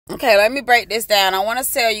Okay, let me break this down. I want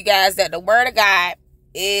to tell you guys that the word of God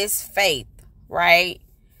is faith, right?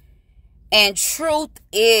 And truth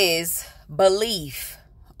is belief,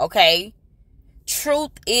 okay?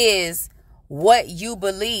 Truth is what you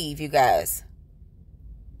believe, you guys,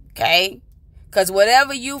 okay? Because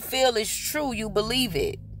whatever you feel is true, you believe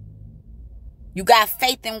it. You got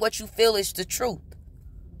faith in what you feel is the truth.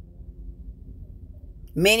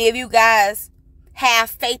 Many of you guys have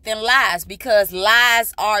faith in lies because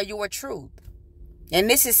lies are your truth. And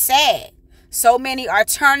this is sad. So many are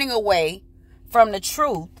turning away from the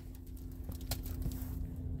truth,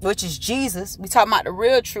 which is Jesus. We talking about the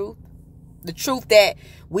real truth. The truth that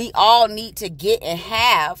we all need to get and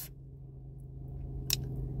have,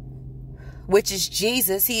 which is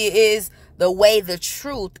Jesus. He is the way, the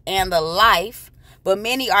truth, and the life. But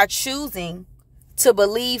many are choosing to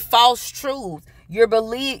believe false truths. You're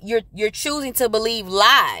choosing to believe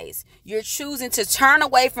lies. You're choosing to turn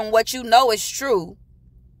away from what you know is true.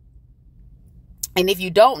 And if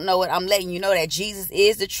you don't know it, I'm letting you know that Jesus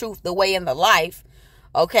is the truth, the way, and the life.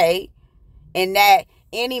 Okay? And that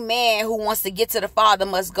any man who wants to get to the Father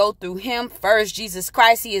must go through him first, Jesus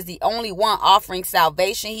Christ. He is the only one offering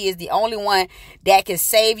salvation. He is the only one that can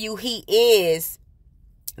save you. He is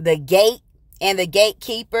the gate and the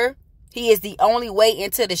gatekeeper. He is the only way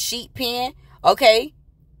into the sheep pen. Okay?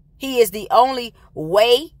 He is the only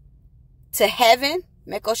way to heaven.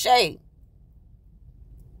 Mekoshe.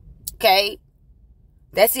 Okay?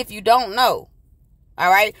 That's if you don't know.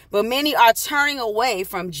 All right? But many are turning away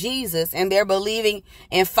from Jesus and they're believing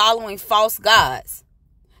and following false gods.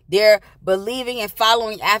 They're believing and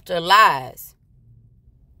following after lies.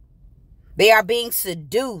 They are being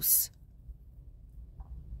seduced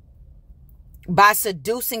by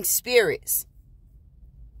seducing spirits.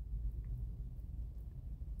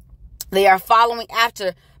 They are following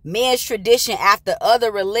after men's tradition, after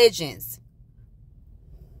other religions.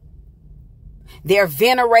 They're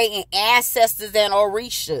venerating ancestors and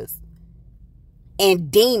orishas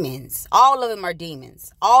and demons. All of them are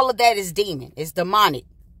demons. All of that is demon. It's demonic.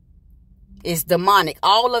 It's demonic.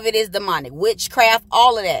 All of it is demonic. Witchcraft,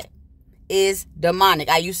 all of that is demonic.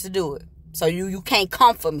 I used to do it. So you can't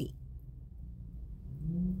come for me.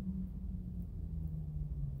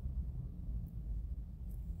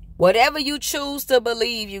 Whatever you choose to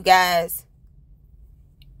believe, you guys,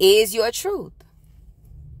 is your truth.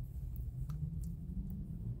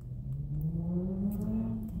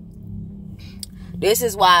 This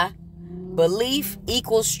is why belief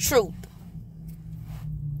equals truth.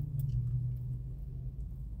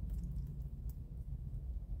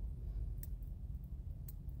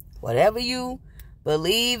 Whatever you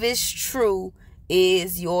believe is true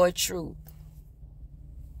is your truth.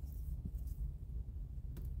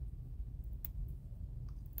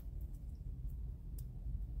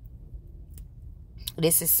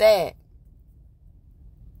 This is sad.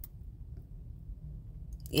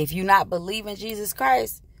 If you not believe in Jesus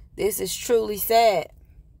Christ, this is truly sad.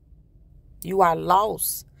 You are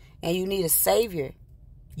lost and you need a savior.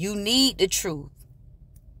 You need the truth,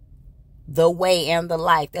 the way, and the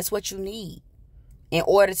life. That's what you need in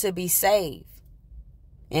order to be saved.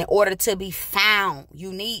 In order to be found,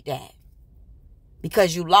 you need that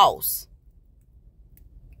because you lost.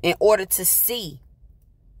 In order to see,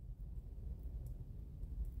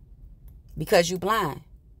 because you blind.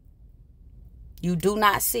 You do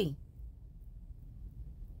not see.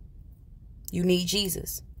 You need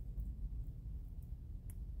Jesus.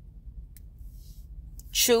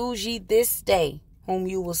 Choose ye this day whom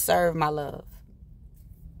you will serve, my love.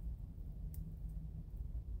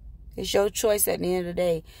 It's your choice at the end of the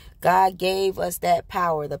day. God gave us that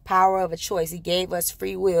power, the power of a choice. He gave us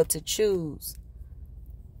free will to choose.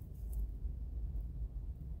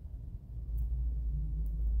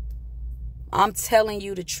 I'm telling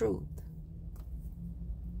you the truth.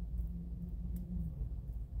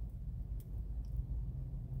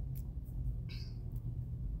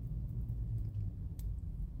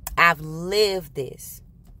 I've lived this.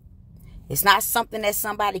 It's not something that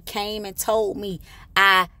somebody came and told me.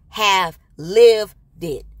 I have lived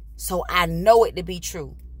it. So I know it to be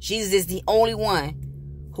true. Jesus is the only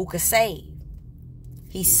one who could save.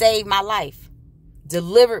 He saved my life.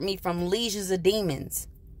 Delivered me from legions of demons.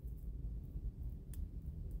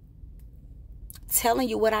 Telling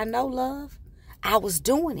you what I know, love. I was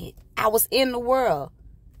doing it. I was in the world.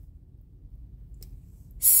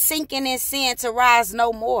 Sinking in sin to rise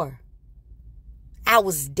no more. I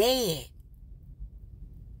was dead.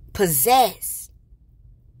 Possessed.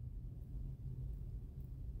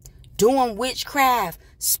 Doing witchcraft,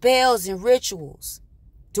 spells, and rituals.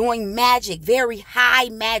 Doing magic, very high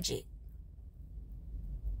magic.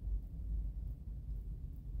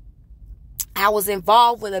 I was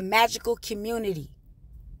involved with a magical community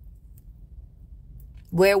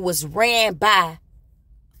where it was ran by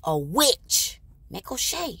a witch.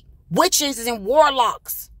 Nekoshe. Witches and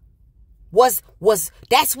warlocks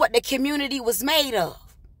that's what the community was made of.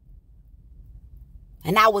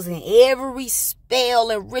 And I was in every spell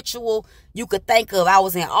and ritual you could think of. I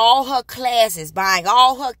was in all her classes, buying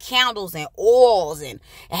all her candles and oils, and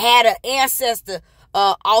had an ancestor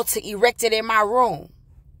altar erected in my room.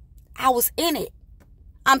 I was in it.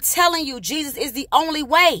 I'm telling you, Jesus is the only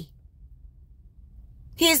way.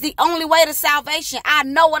 He is the only way to salvation. I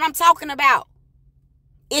know what I'm talking about.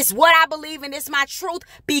 It's what I believe in. It's my truth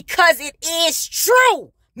because it is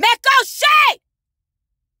true. Mekoshe!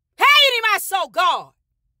 Hey, my soul, God.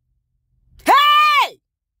 Hey!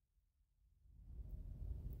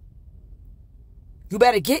 You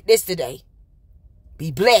better get this today.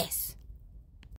 Be blessed.